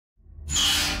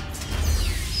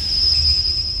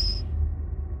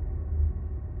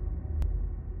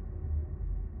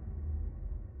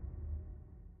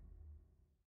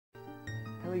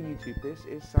YouTube, this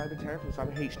is CyberTerra from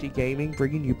Cyber HD Gaming,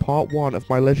 bringing you part 1 of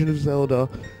my Legend of Zelda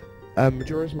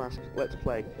Majora's Mask Let's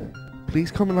Play.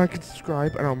 Please comment, like, and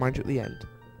subscribe, and I'll mind you at the end.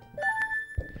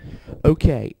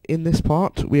 Okay, in this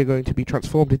part, we are going to be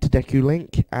transformed into Deku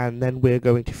Link, and then we're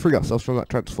going to free ourselves from that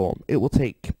transform. It will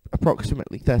take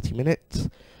approximately 30 minutes,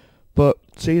 but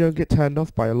so you don't get turned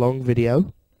off by a long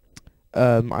video,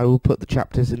 I will put the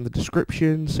chapters in the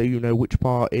description, so you know which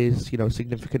part is, a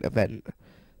significant event.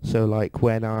 So like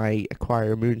when I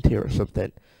acquire a moon tier or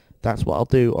something, that's what I'll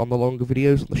do on the longer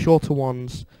videos. On the shorter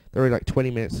ones, they're only like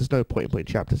 20 minutes, there's no point in putting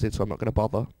chapters in, so I'm not going to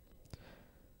bother.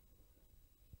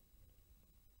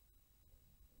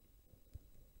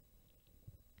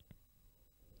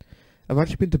 I've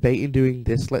actually been debating doing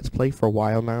this Let's Play for a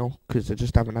while now, because I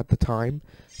just haven't had the time.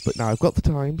 But now I've got the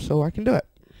time, so I can do it.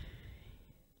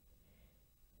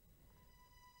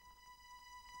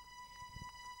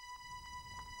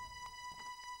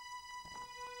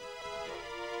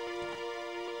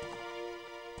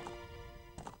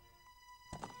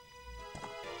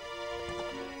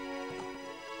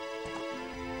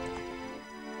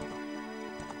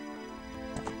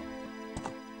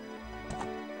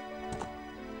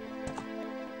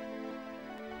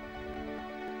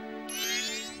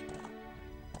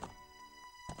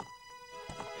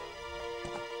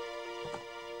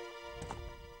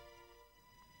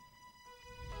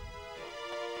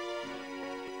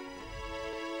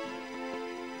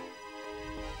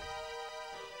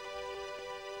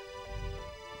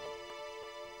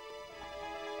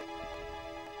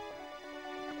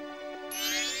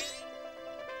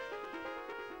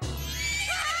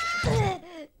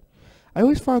 I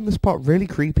always found this part really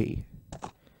creepy.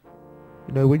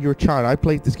 When you're a child, I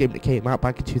played this game that came out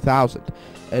back in 2000,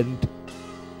 and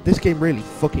this game really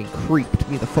fucking creeped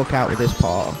me the fuck out of this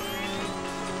part.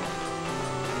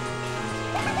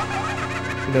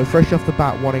 Fresh off the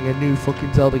bat, wanting a new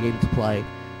fucking Zelda game to play,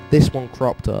 this one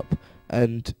cropped up,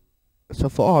 and so I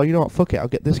thought, oh, you know what, fuck it, I'll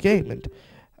get this game, and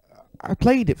I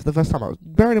played it for the first time.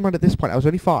 Bearing in mind at this point, I was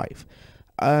only 5.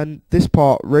 And this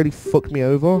part really fucked me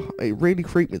over. It really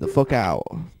creeped me the fuck out.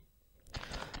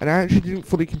 And I actually didn't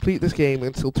fully complete this game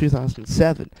until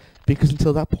 2007, because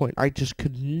until that point I just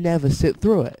could never sit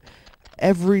through it.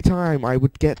 Every time I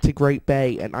would get to Great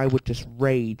Bay and I would just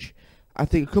rage. I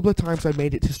think a couple of times I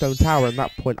made it to Stone Tower, and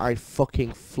at that point I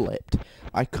fucking flipped.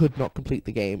 I could not complete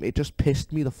the game. It just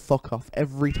pissed me the fuck off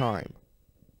every time.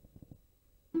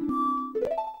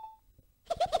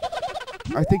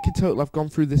 I think in total I've gone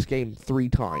through this game 3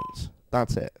 times.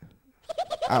 That's it.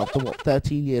 Out of the,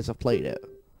 13 years I've played it.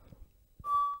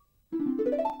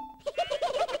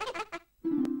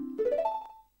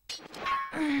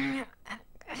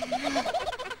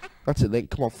 That's it,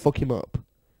 Link. Come on, fuck him up.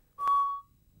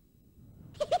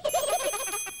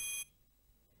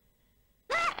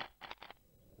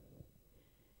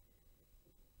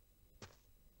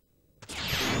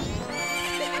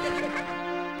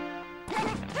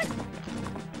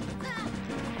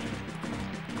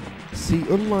 See,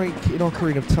 unlike in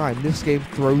Ocarina of Time, this game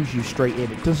throws you straight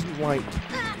in. It doesn't,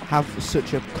 have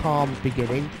such a calm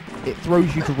beginning. It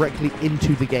throws you directly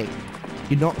into the game.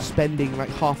 You're not spending,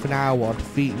 half an hour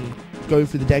going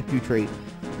through the Deku tree,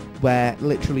 where,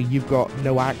 literally, you've got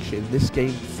no action. This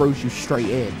game throws you straight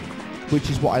in, which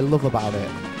is what I love about it.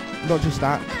 Not just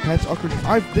that, compared to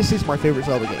Ocarina, this is my favourite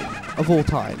Zelda game of all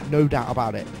time, no doubt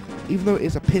about it. Even though it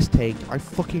is a piss take, I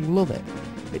fucking love it.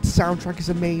 Its soundtrack is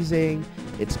amazing,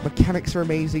 its mechanics are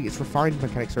amazing, its refined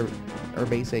mechanics are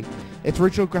amazing, its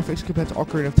original graphics compared to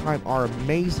Ocarina of Time are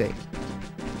amazing.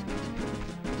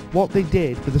 What they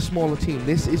did with a smaller team,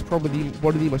 this is probably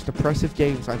one of the most depressive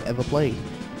games I've ever played.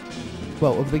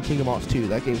 Well, other than Kingdom Hearts 2,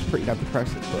 that game's pretty damn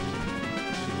depressive, but...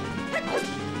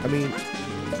 I mean...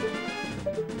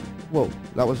 Whoa,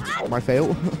 that was my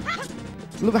fail.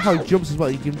 Look at how he jumps as well.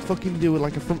 He can fucking do a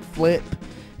front flip,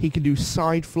 he can do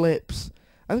side flips.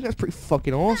 I think that's pretty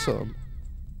fucking awesome.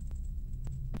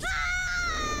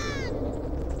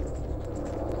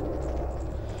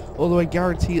 Although I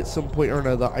guarantee at some point or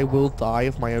another I will die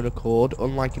of my own accord,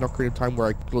 unlike in Ocarina of Time where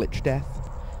I glitch death.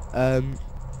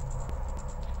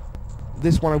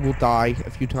 This one I will die a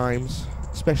few times,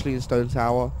 especially in Stone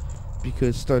Tower,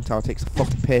 because Stone Tower takes a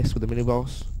fucking piss with the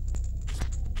mini-boss.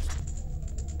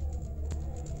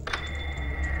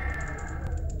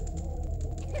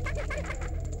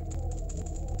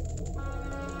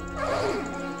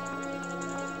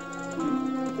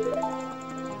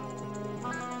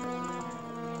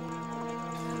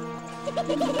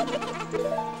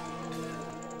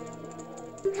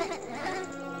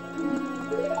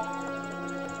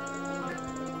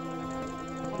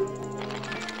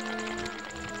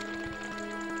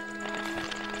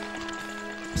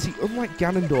 unlike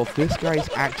Ganondorf, this guy is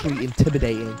actually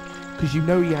intimidating, because you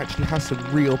know he actually has some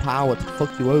real power to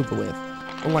fuck you over with.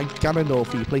 Unlike Ganondorf,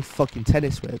 who you play fucking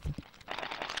tennis with.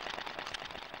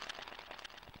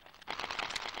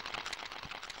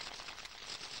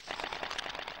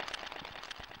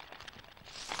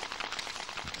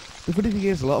 The funny thing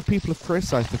is, a lot of people have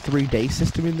criticised the 3-day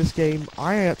system in this game.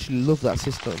 I actually love that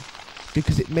system,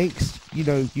 because it makes, you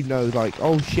know, like,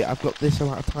 oh shit, I've got this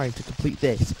amount of time to complete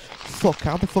this. Fuck,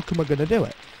 how the fuck am I gonna do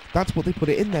it? That's what they put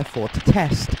it in there for, to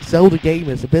test Zelda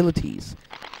gamers' abilities.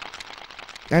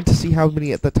 And to see how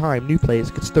many, at the time, new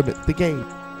players could stomach the game.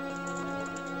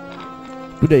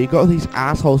 But no, you got all these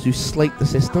assholes who slate the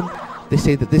system. They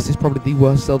say that this is probably the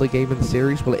worst Zelda game in the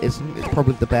series. Well, it isn't. It's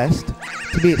probably the best.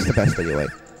 To me, it's the best anyway.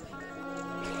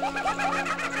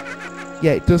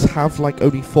 Yeah, it does have, like,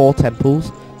 only 4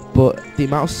 temples, but the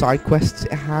amount of side quests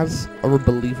it has are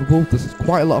unbelievable. There's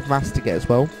quite a lot of masks to get as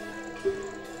well,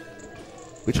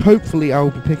 which hopefully I will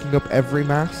be picking up every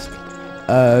mask,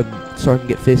 so I can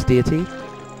get Fierce Deity.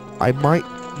 I might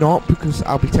not, because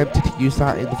I'll be tempted to use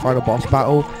that in the final boss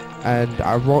battle, and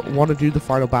I want to do the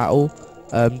final battle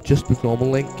just with normal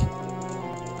Link,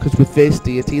 because with Fierce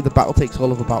Deity the battle takes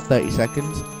all of about 30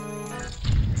 seconds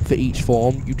for each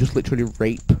form. You just literally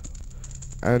rape,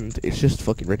 and it's just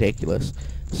fucking ridiculous.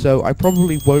 So I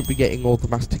probably won't be getting all the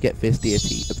masks to get Fierce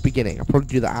Deity at the beginning. I'll probably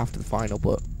do that after the final,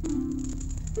 but...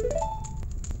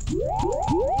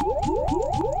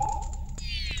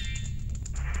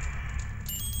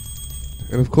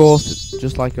 And of course,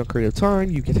 just like Ocarina of Time,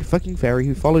 you get a fucking fairy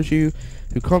who follows you,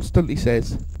 who constantly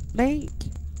says, Link,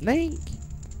 Link,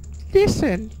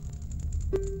 listen.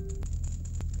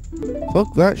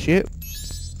 Fuck that shit.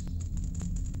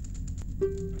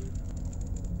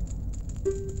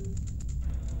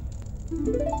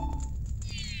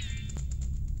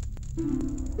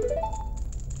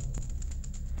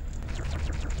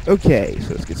 Okay,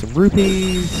 so let's get some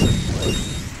rupees.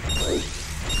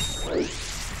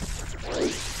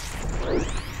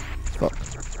 Fuck.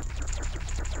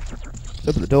 Let's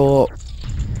open the door.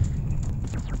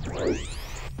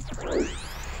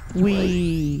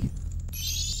 Whee!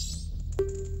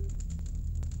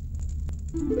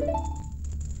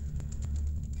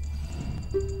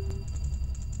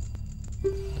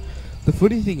 The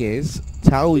funny thing is,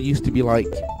 Tal used to be like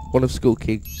one of Skull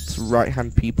Kid's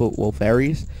right-hand people, well,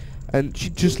 fairies, and she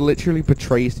just literally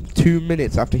betrays him 2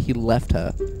 minutes after he left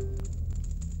her.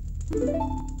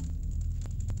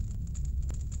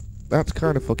 That's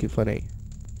kind of fucking funny.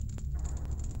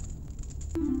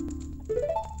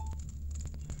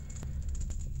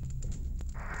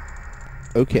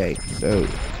 Okay, so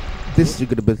this is a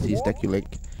good ability, Deku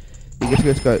Link. You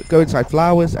get to go inside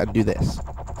flowers and do this.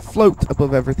 Float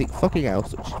above everything fucking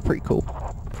else, which is pretty cool.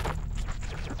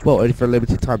 Well, only for a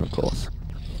limited time, of course.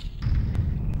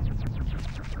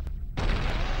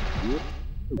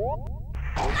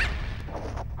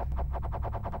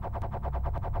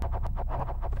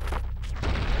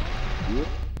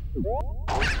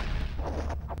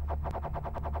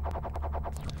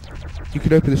 You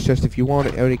can open this chest if you want.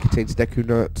 It only contains Deku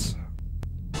nuts,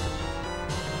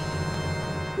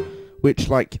 which,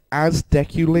 like, as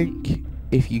Deku Link,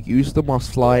 if you use them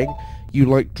whilst flying, you,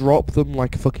 like, drop them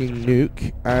like a fucking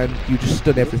nuke, and you just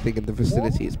stun everything in the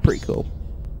vicinity. It's pretty cool.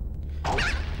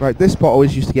 Right, this spot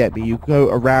always used to get me. You go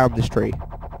around this tree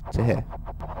to here.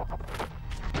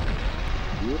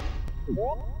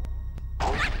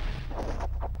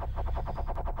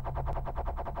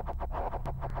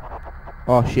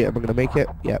 Oh shit, am I gonna make it?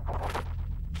 Yep.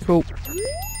 Cool.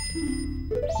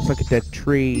 It's like a dead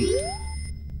tree.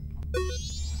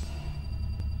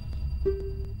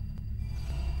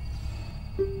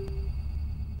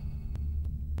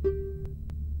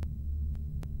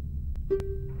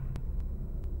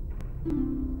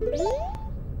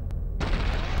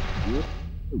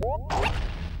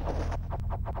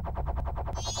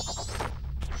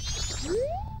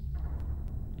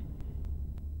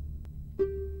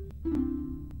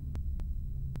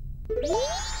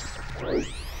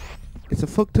 It's a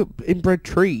fucked up inbred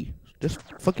tree. Just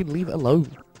fucking leave it alone.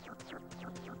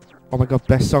 Oh my god,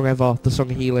 best song ever. The song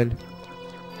Healing.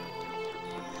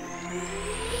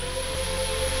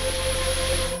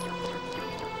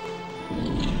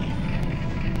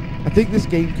 I think this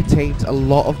game contains a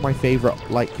lot of my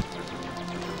favourite, like,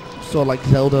 sort of like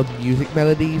Zelda music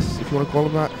melodies, if you want to call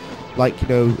them that. Like, you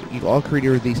know, you've got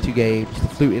Ocarina in these two games, the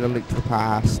flute in A Link to the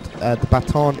Past, the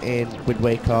baton in Wind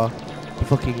Waker, the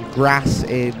fucking grass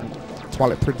in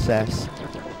Twilight Princess.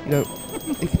 You know,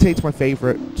 it contains my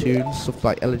favourite tunes, stuff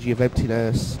like Elegy of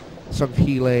Emptiness, Song of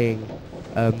Healing,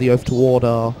 The Oath to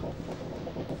Order.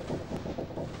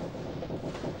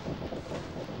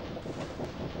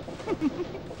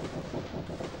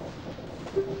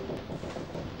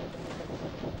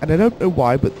 And I don't know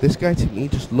why, but this guy to me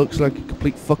just looks like a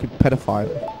complete fucking pedophile.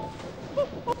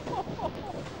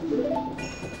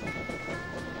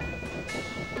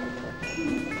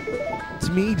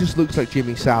 To me, he just looks like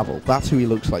Jimmy Savile. That's who he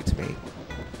looks like to me.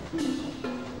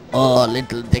 Oh,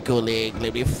 little Deku Link,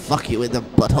 let me fuck you in the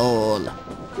butthole.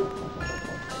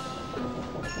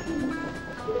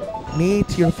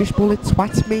 Mate, you're a fishbowl at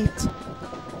twat, mate.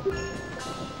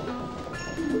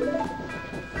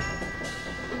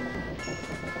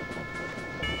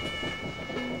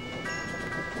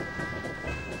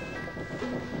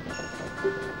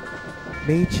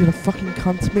 Mate, you're a fucking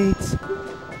cunt, mate.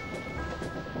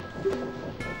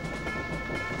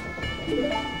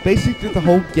 Basically, the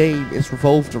whole game is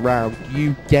revolved around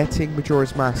you getting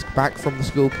Majora's Mask back from the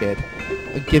school kid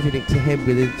and giving it to him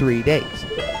within 3 days.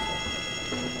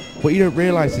 What you don't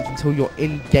realise is until you're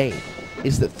in-game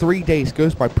is that 3 days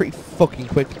goes by pretty fucking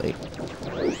quickly.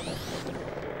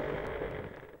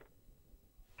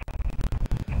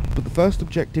 But the first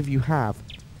objective you have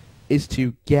is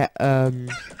to get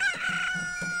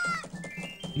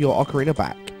your Ocarina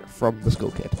back from the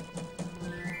school kid.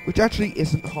 Which actually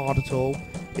isn't hard at all.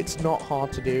 It's not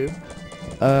hard to do.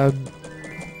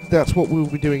 That's what we'll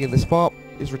be doing in this part,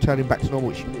 is returning back to normal,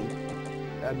 which you need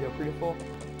the Ocarina for.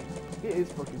 It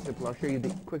is fucking simple. I'll show you the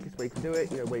quickest way to do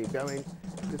it, you know, where you're going.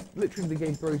 Just literally the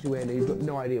game throws you in and you've got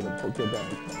no idea where the fuck you're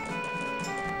going.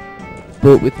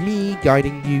 But with me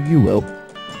guiding you, you will.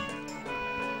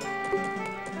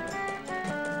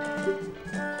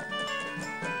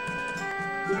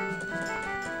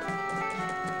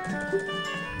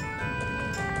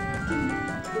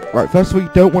 Right, first of all, you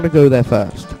don't want to go there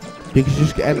first, because you're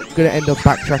just going to end up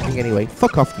backtracking anyway.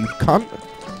 Fuck off, you cunt.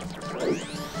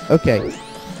 Okay,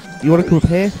 you want to come up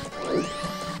here?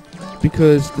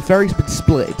 Because the ferry's been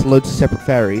split into loads of separate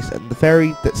ferries, and the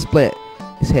ferry that's split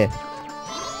is here.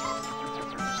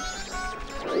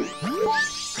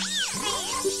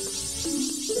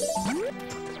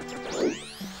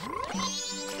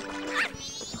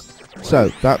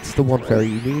 So, that's the one ferry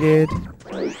you needed.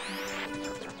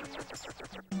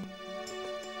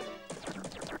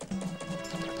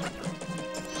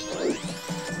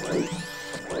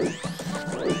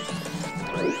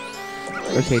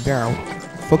 Okay, now,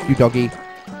 fuck you, doggy.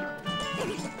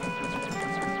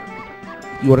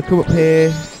 You want to come up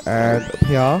here and up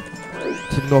here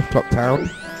to North Clock Town.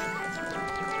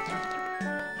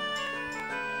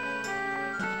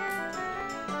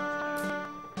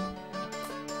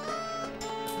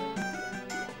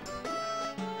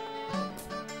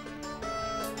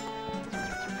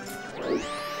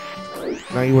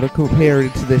 Now you want to come up here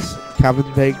into this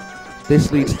cavern thing.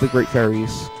 This leads to the Great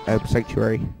Fairies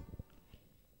Sanctuary.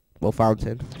 Well,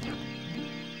 fountain.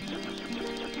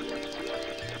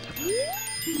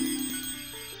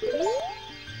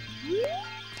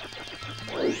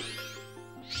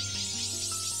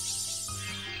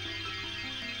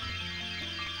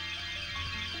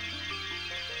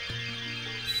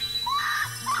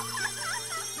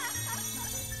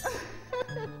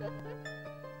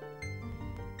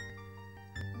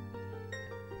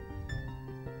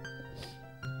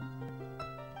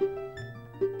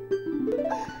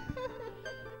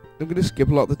 I'm going to skip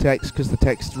a lot of the text, because the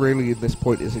text really at this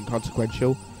point is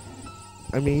inconsequential.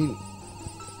 I mean,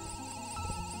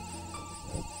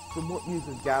 from what you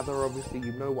can gather, obviously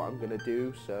you know what I'm going to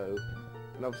do, so...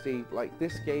 And obviously, like,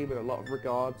 this game in a lot of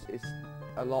regards is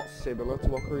a lot similar to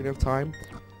Ocarina of Time.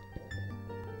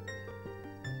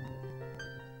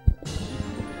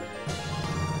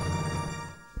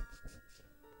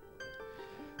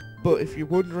 But if you're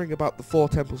wondering about the 4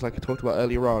 temples like I talked about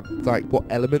earlier on, like what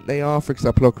element they are, for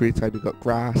example, Ocarina of Time you've got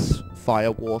grass,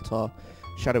 fire, water,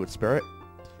 shadow and spirit.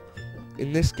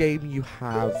 In this game you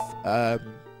have,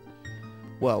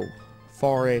 well,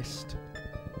 forest,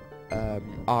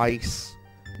 ice,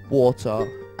 water,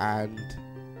 and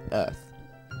earth,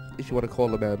 if you want to call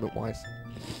them element-wise.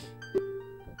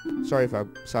 Sorry if I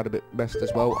sound a bit messed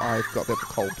as well, I've got a bit of a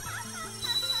cold.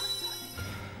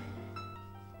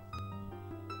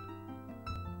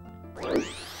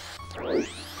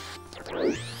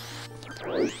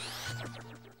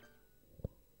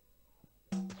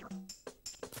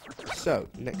 So,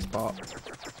 next part.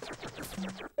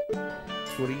 You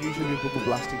want to use your new bubble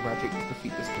blasting magic to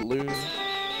defeat this balloon.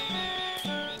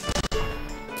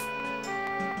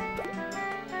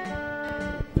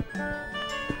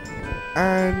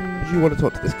 And you want to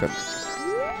talk to this cunt.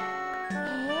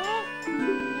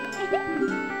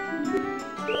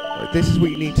 Right, this is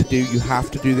what you need to do. You have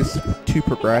to do this to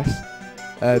progress.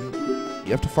 You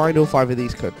You have to find all 5 of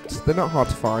these cunts. They're not hard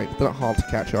to find. They're not hard to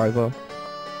catch either.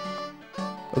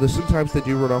 Although sometimes they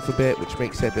do run off a bit, which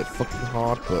makes it a bit fucking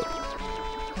hard, but...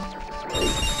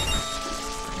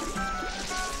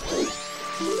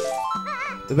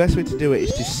 the best way to do it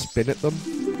is to spin at them.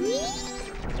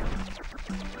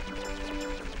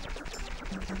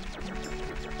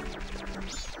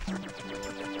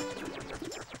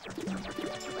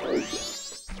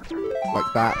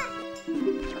 Like that.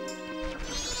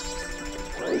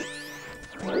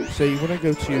 So you want to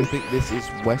go to, I think this is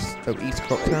East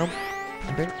Clocktown,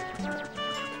 I think.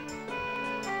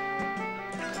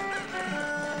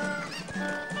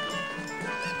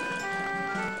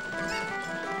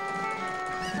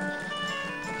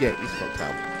 Yeah, East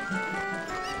Clocktown.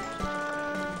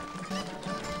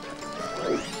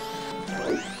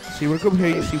 So you want to come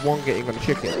here, you see one getting on a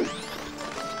chicken.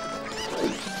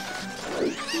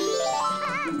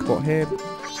 Got him.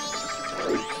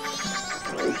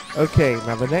 Okay,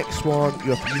 now the next one,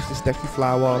 you have to use this Deku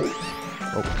flower.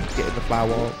 Oh, get in the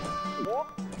flower.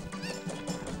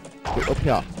 Go up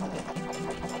here.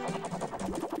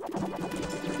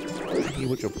 He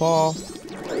would jump off.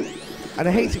 And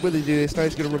I hate it when they do this. Now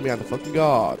he's going to run behind the fucking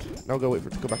guard. Now I'll go wait for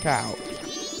it to come back out.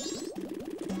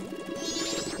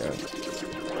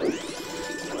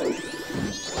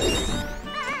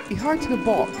 He hides in a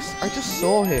box. I just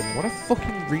saw him. What a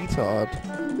fucking retard.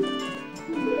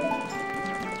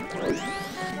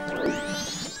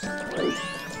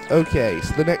 Okay,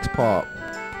 so the next part.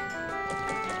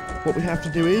 What we have to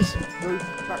do is go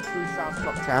back through South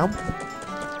Clocktown.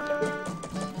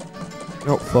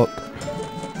 Oh, fuck.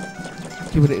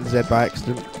 Giving it in Z by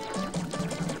accident.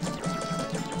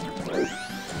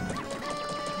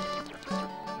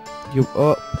 You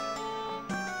up.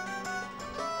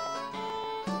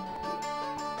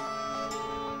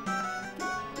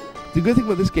 The good thing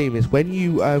about this game is when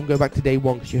you go back to day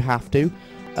 1, because you have to,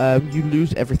 you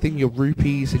lose everything, your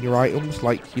rupees and your items,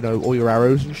 like, you know, all your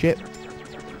arrows and shit.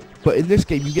 But in this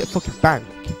game, you get fucking bank,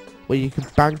 where you can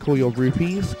bank all your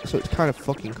rupees, so it's kind of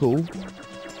fucking cool.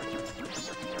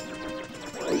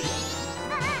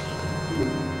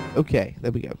 Okay,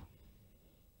 there we go.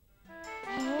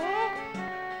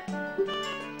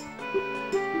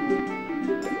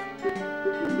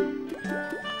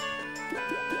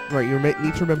 Right, you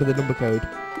need to remember the number code.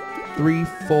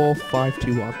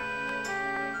 34521.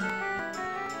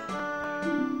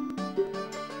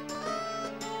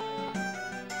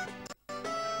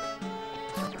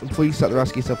 And before you start to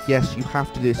ask yourself, yes, you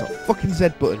have to do this. Oh, fucking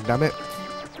Z button, damn it.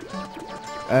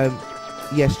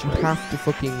 Yes, you have to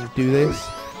fucking do this.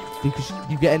 Because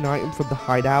you get an item from the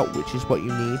hideout, which is what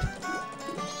you need.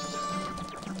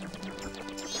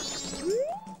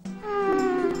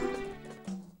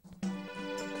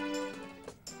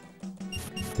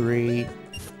 Three,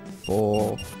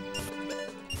 4,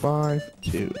 5,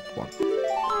 2, 1.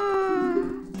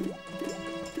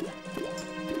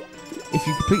 If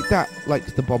you complete that,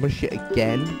 like, the bomber shit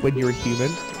again when you're a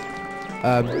human,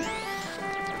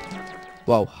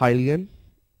 well, Hylian,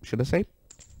 should I say?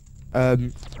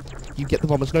 You get the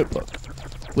bomber's notebook,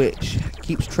 which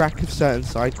keeps track of certain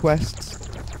side quests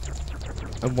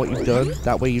and what you've done.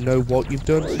 That way you know what you've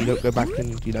done, so you don't go back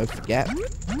and, you know, forget.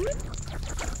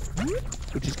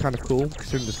 Which is kind of cool,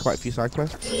 considering there's quite a few side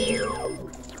quests.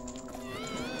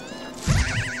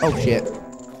 Oh shit.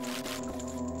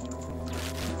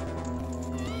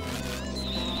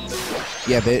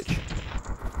 Yeah, bitch.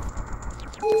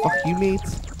 Fuck you, mate.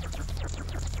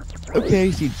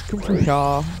 Okay, so you just come through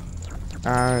here.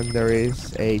 And there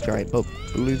is a giant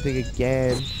balloon thing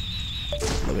again.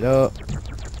 Blow it up.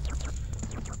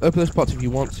 Open those pots if you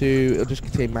want to. It'll just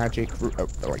contain magic,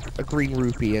 like a green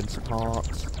rupee and some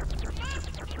hearts.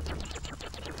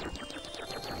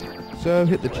 So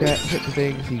hit the chest, hit the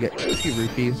things, you get a few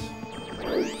rupees.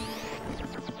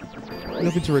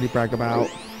 Nothing to really brag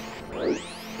about.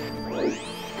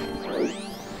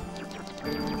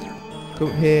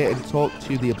 Come here and talk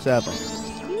to the observer.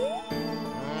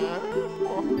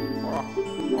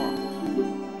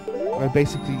 I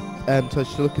basically tells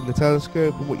you to look in the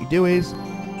telescope, and what you do is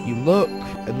you look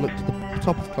and look to the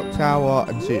top of the clock tower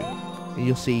and zoom, and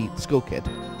you'll see the Skull Kid.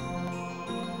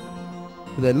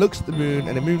 Who then looks at the moon,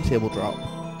 and a moon tail will drop.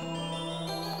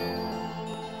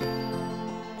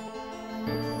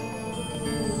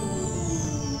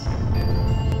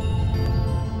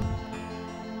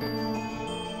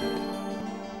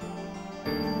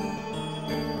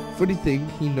 Funny thing,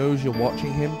 he knows you're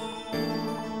watching him.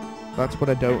 That's what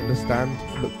I don't understand.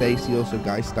 Look, they see also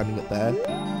guys standing up there.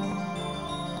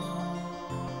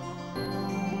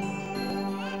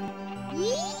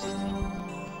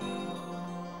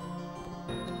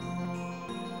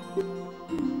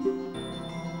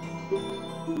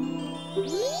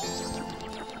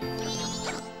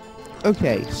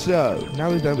 Okay, so now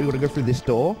we've done, we want to go through this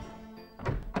door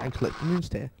and collect the moon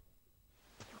stair.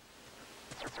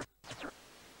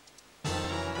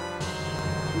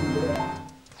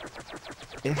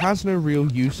 It has no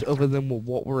real use other than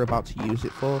what we're about to use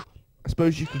it for. I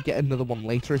suppose you could get another one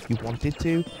later if you wanted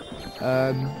to.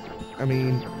 I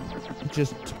mean,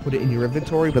 just put it in your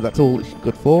inventory, but that's all it's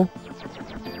good for.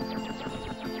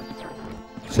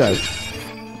 So,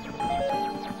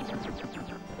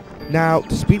 now,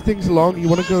 to speed things along, you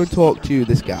want to go and talk to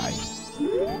this guy.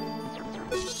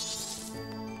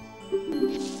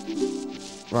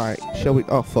 Right, shall we...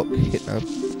 Oh, fuck, hit no.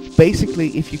 Basically,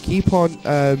 if you keep on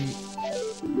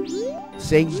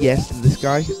saying yes to this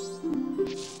guy,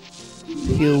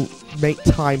 he'll make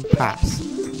time pass,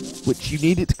 which you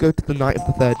need it to go to the night of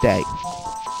the third day.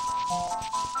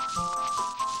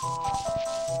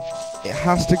 It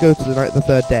has to go to the night of the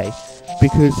third day,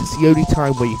 because it's the only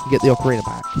time where you can get the Ocarina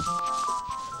back.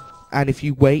 And if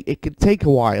you wait, it can take a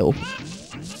while.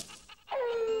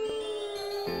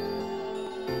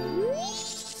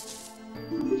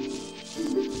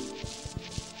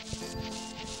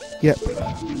 Yep.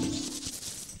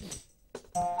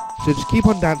 So just keep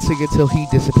on dancing until he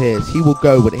disappears. He will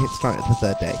go when it hits night of the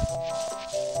third day.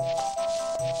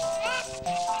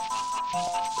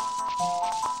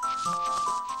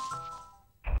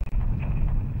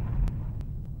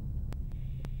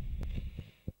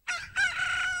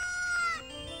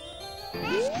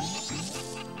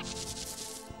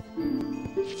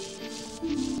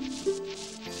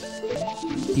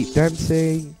 Keep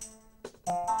dancing.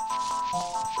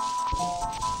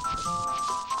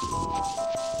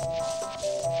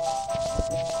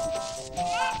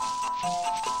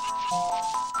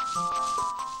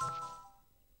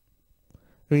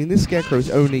 I mean, this scarecrow is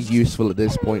only useful at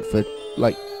this point for,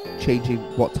 like, changing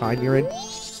what time you're in.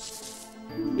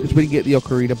 Because when you get the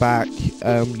Ocarina back,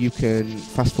 you can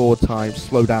fast forward time,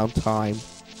 slow down time,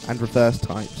 and reverse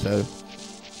time, so...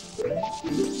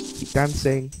 Keep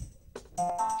dancing.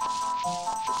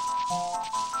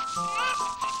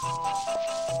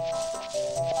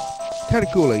 Kinda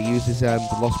cool, he uses the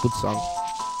Lost Wood song.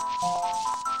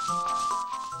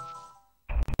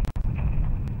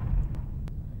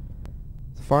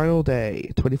 Final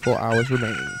day, 24 hours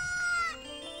remaining.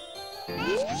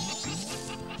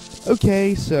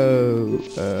 Okay, so,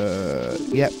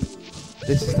 yep,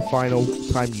 this is the final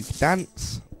time you can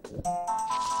dance.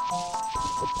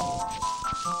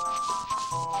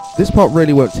 This part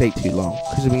really won't take too long,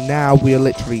 because I mean now we are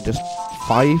literally just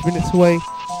 5 minutes away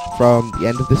from the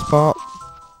end of this part.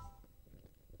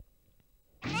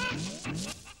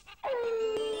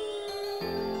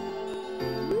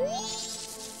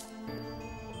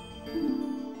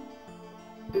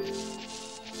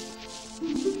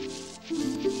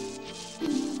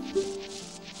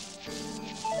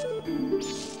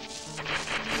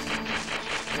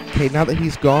 Okay, now that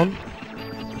he's gone,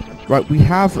 right, we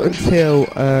have until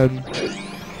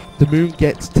the moon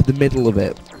gets to the middle of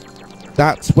it.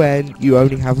 That's when you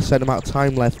only have a certain amount of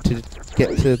time left to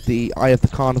get to the Eye of the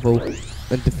Carnival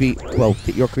and defeat, well,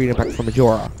 get your Ocarina back from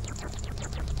Majora.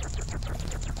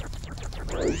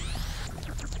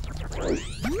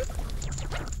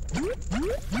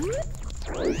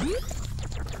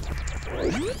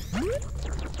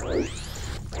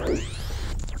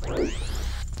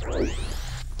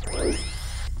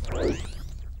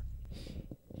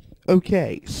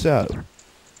 Okay, so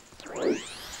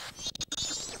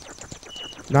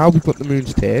now we've got the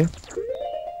moon's tear.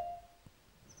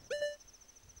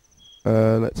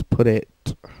 Let's put it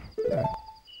there.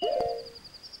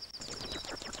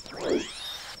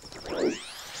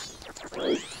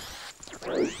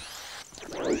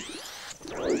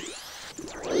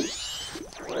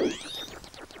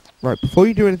 Right, before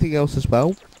you do anything else as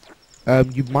well,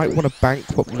 you might want to bank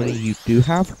what money you do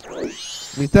have.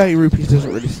 I mean, 30 rupees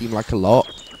doesn't really seem like a lot,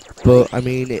 but I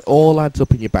mean, it all adds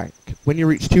up in your bank. When you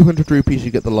reach 200 rupees,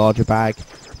 you get the larger bag.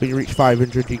 When you reach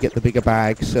 500, you get the bigger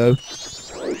bag, so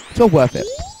it's all worth it.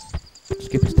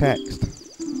 Skip his text.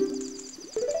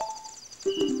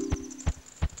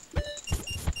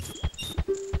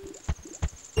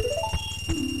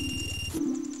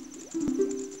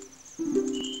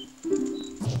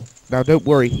 Now, don't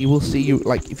worry, he will see you,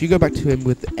 like, if you go back to him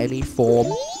with any form,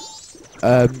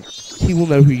 he will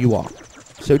know who you are.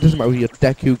 So it doesn't matter whether you're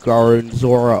Deku, Goron,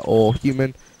 Zora, or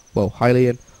human, well,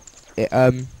 Hylian, it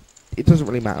doesn't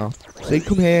really matter. So you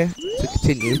come here to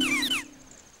continue,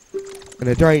 and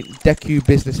a giant Deku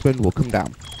businessman will come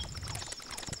down.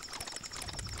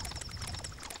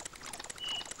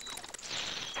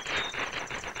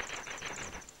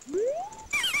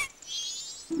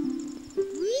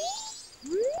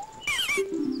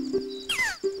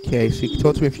 Okay, so you can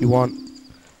talk to him if you want,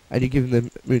 and you give him the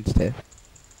moon's tear.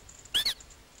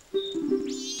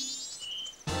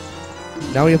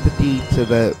 Now we have the deed to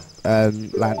the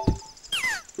land.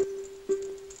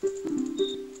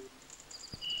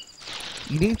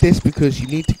 You need this because you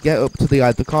need to get up to the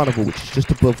Eye of the Carnival, which is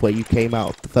just above where you came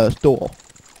out, the first door.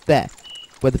 There,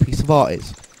 where the piece of art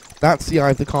is. That's the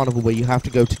Eye of the Carnival where you have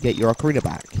to go to get your Ocarina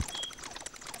back.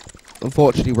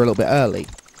 Unfortunately, we're a little bit early.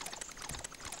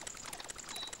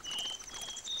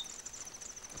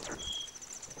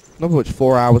 Not much,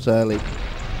 4 hours early.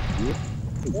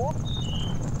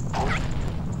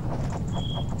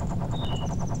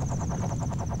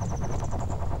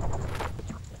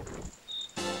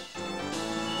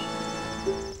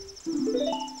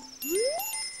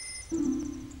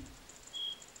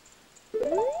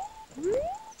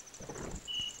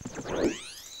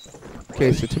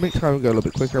 Okay, so to make time go a little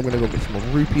bit quicker, I'm going to go get some more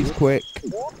rupees quick.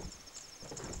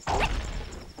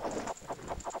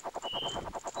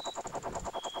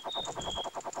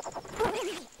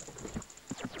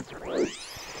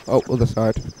 Oh, other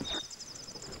side.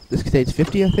 This contains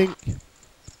 50, I think.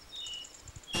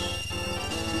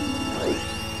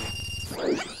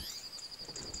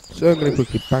 So I'm going to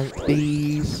quickly bank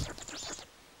these.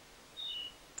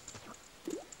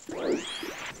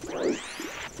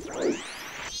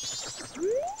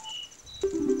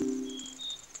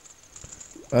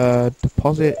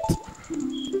 Deposit.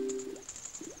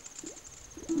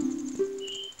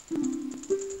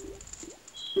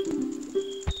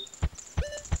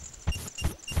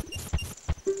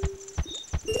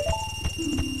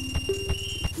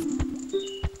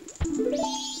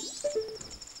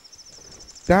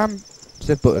 Damn,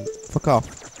 said button. Fuck off.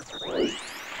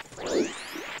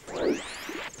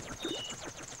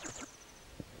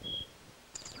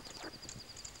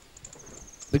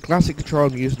 The classic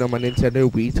control I'm using on my Nintendo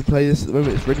Wii to play this at the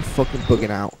moment is really fucking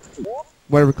bugging out.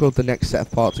 When I record the next set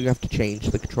of parts, I'm going to have to change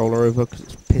the controller over because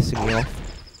it's pissing me off.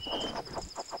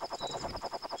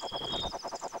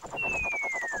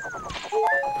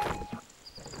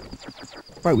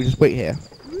 Right, we just wait here.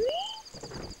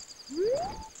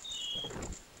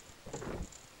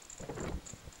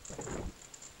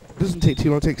 Doesn't take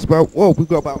too long, it takes about, whoa, we've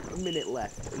got about a minute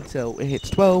left until it hits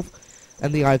 12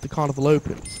 and the Eye of the Carnival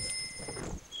opens.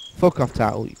 Fuck off,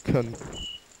 Tattle, you cunt.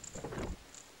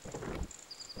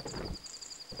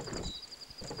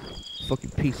 Fucking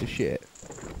piece of shit.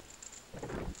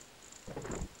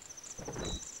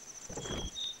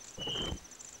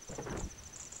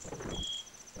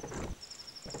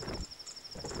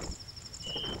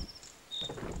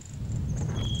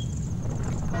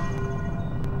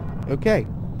 Okay.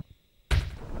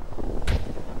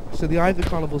 So the Eye of the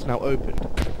Carnival's now opened.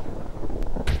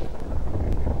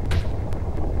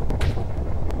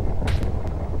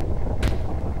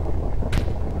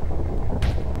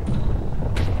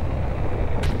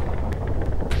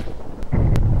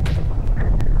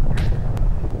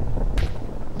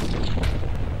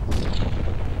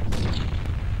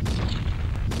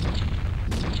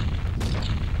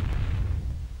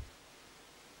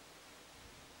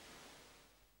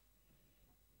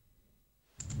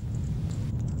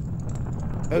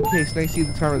 Okay, so now you see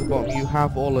the timer at the bottom. You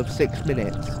have all of 6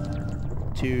 minutes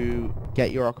to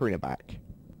get your Ocarina back.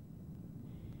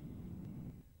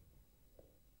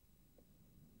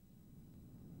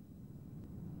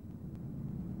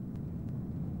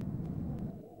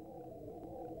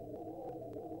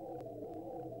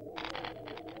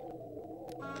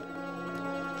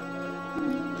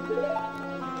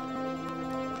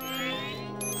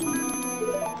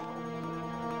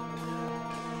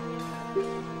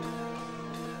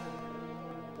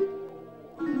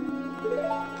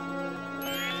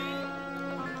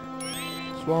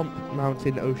 Swamp,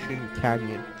 mountain, ocean,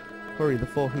 canyon. Hurry, the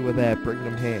 4 who are there, bring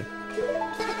them here.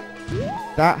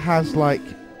 That has like,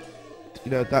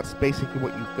 you know, that's basically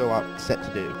what you go out set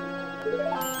to do.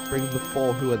 Bring the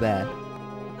 4 who are there.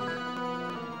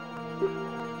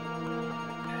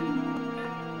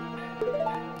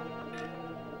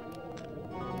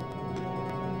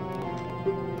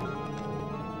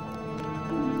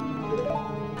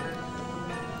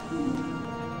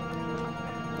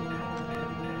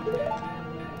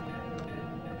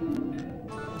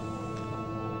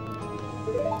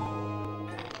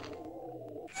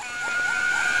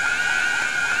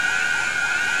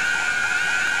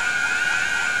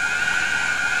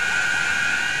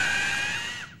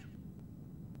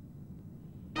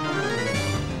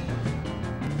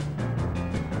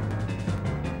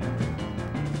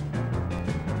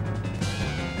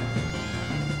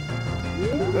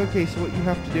 Okay, so what you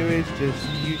have to do is just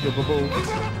use your bubble,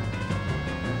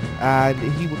 and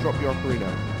he will drop your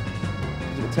Ocarina.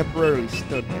 Because it will temporarily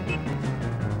stun him.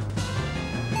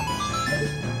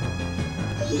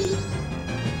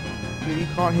 You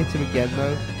can't hit him again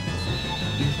though.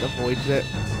 He just avoids it.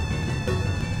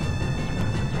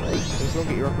 Just don't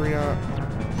get your Ocarina.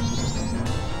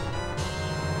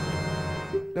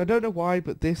 Now I don't know why,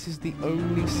 but this is the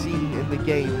only scene in the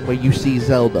game where you see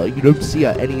Zelda. You don't see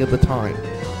her any other time.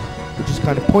 Which is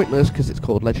kind of pointless because it's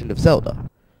called Legend of Zelda.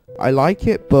 I like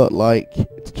it, but like,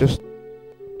 it's just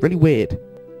really weird.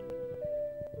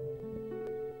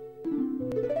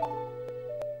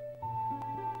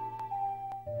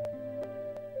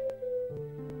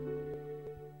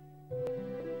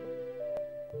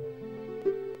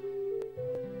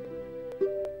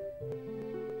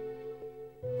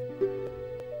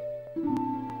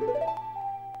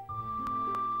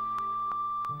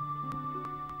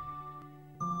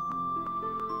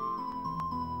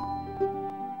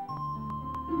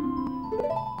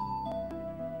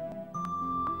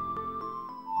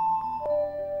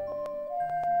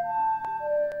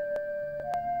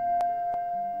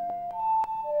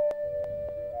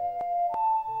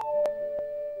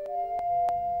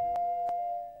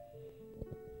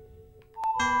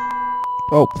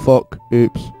 Oh, fuck.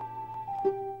 Oops.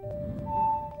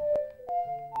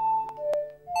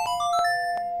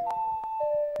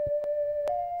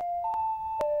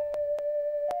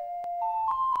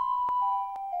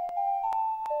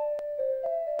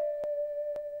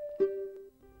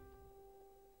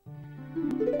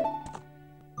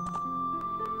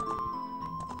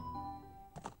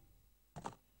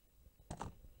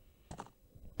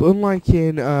 But unlike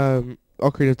in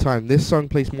Ocarina of Time, this song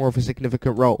plays more of a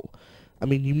significant role. I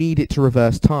mean, you need it to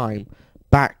reverse time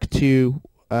back to,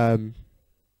 the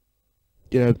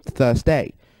first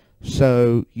day.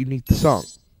 So, you need the song.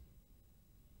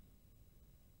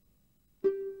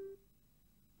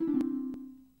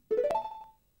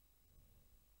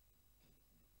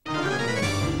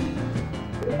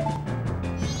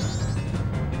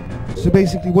 So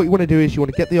basically, what you want to do is you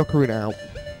want to get the Ocarina out.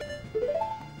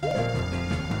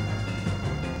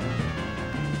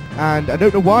 And I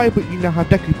don't know why, but you now have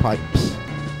Deku pipes.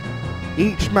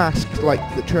 Each mask, like,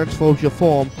 that transforms your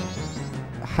form,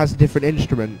 has a different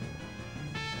instrument.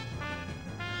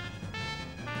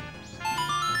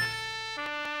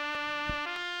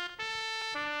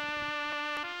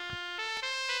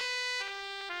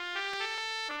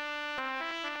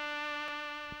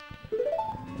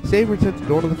 Save return to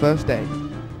dawn on the first day.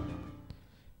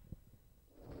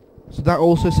 So that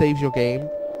also saves your game,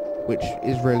 which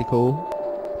is really cool.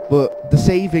 But the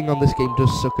saving on this game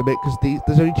does suck a bit, because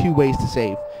there's only two ways to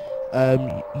save.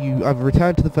 You either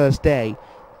return to the first day,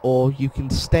 or you can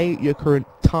stay at your current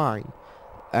time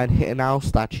and hit an owl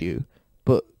statue.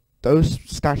 But those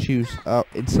statues are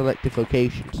in selective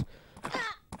locations.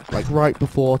 Like right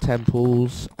before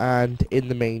temples and in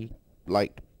the main,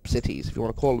 like, cities, if you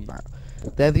want to call them that.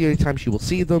 They're the only times you will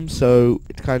see them, so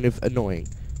it's kind of annoying.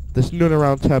 There's none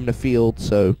around Termina Field,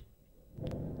 so...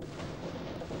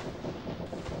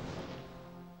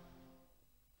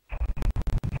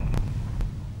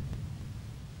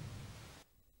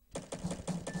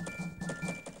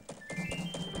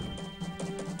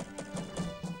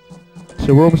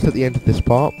 So we're almost at the end of this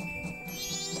part.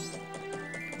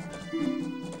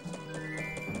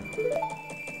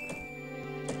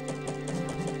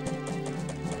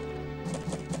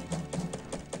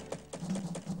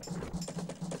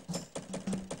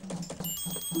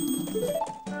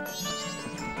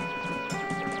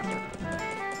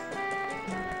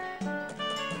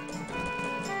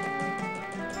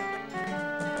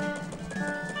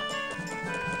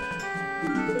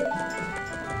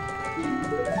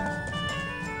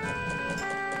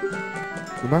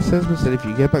 The master salesman said if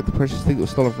you get back the precious thing that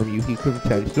was stolen from you, he could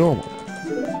return to normal.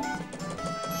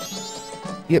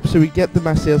 Yep, so we get the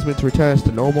master salesman to return us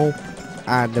to normal,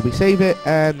 and then we save it,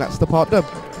 and that's the part done.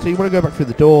 So you want to go back through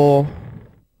the door,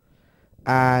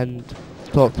 and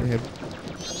talk to him.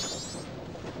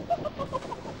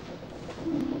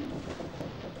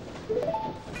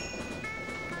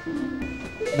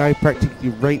 Now he practically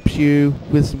rapes you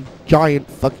with some giant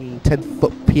fucking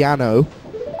 10-foot piano.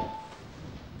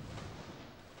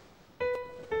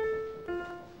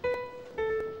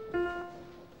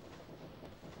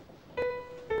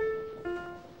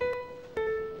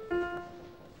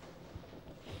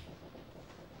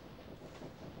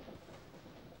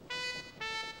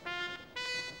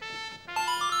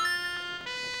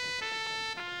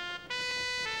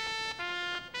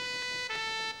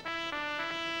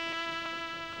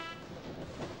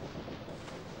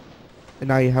 And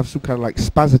now you have some kind of like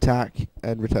spaz attack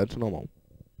and return to normal.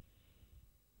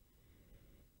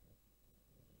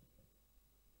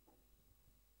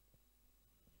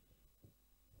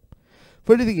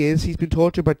 Funny thing is, he's been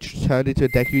tortured by turned into a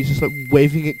Deku. He's just like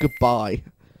waving it goodbye,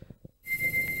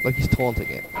 like he's taunting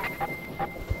it.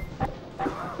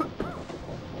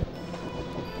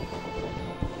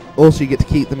 Also, you get to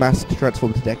keep the mask to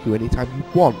transform into Deku anytime you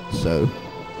want. So.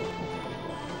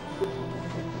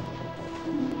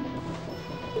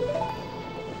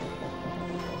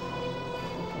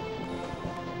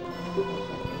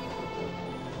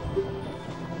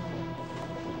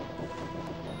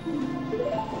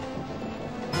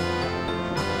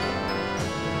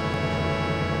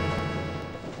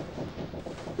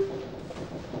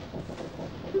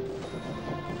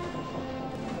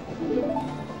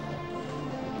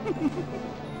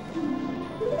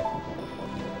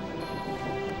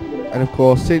 And of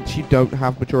course, since you don't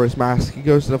have Majora's Mask, he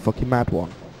goes to the fucking mad one.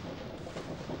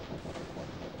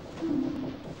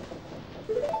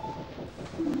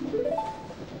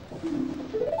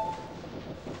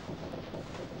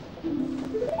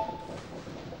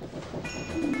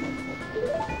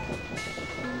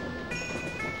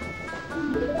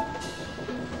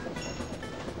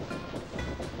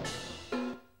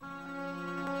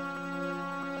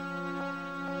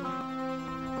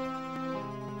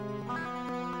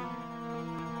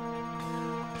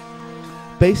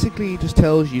 Basically, it just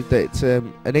tells you that it's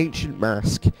an ancient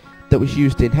mask that was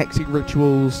used in hexing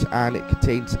rituals, and it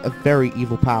contains a very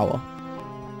evil power.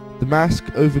 The mask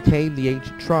overcame the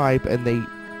ancient tribe and they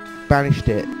banished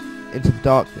it into the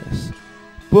darkness.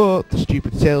 But the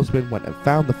stupid salesman went and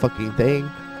found the fucking thing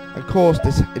and caused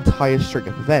this entire string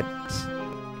of events,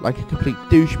 like a complete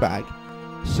douchebag.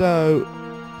 So,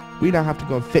 we now have to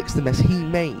go and fix the mess he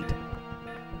made.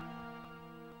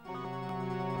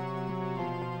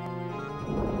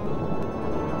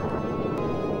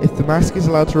 If the mask is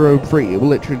allowed to roam free, it will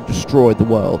literally destroy the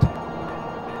world.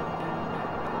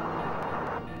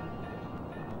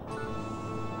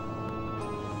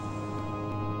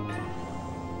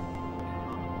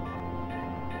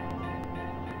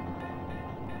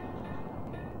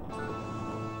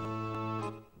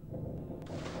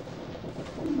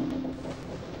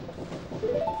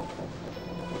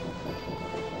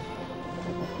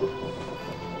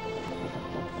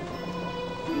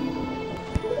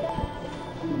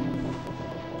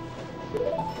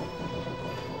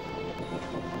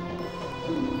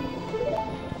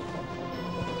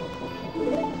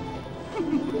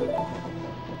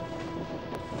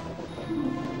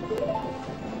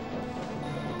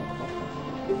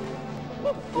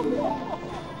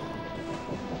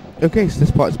 Okay, so this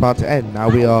part is about to end. Now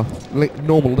we are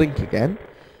normal Link again.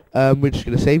 We're just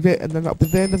going to save it, and then that'll be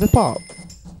the end of the part.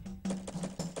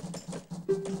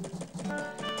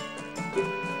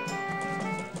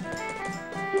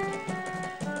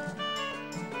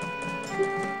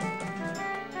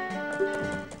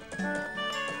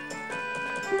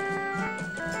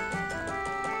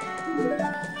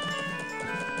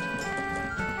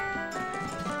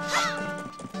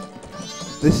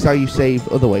 This is how you save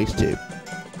other ways too.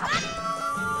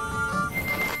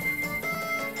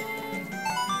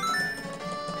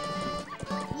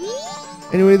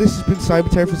 Anyway, this has been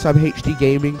CyberTerra from CyberHD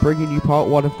Gaming, bringing you part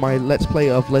 1 of my Let's Play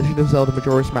of Legend of Zelda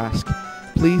Majora's Mask.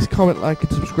 Please comment, like,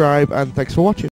 and subscribe, and thanks for watching.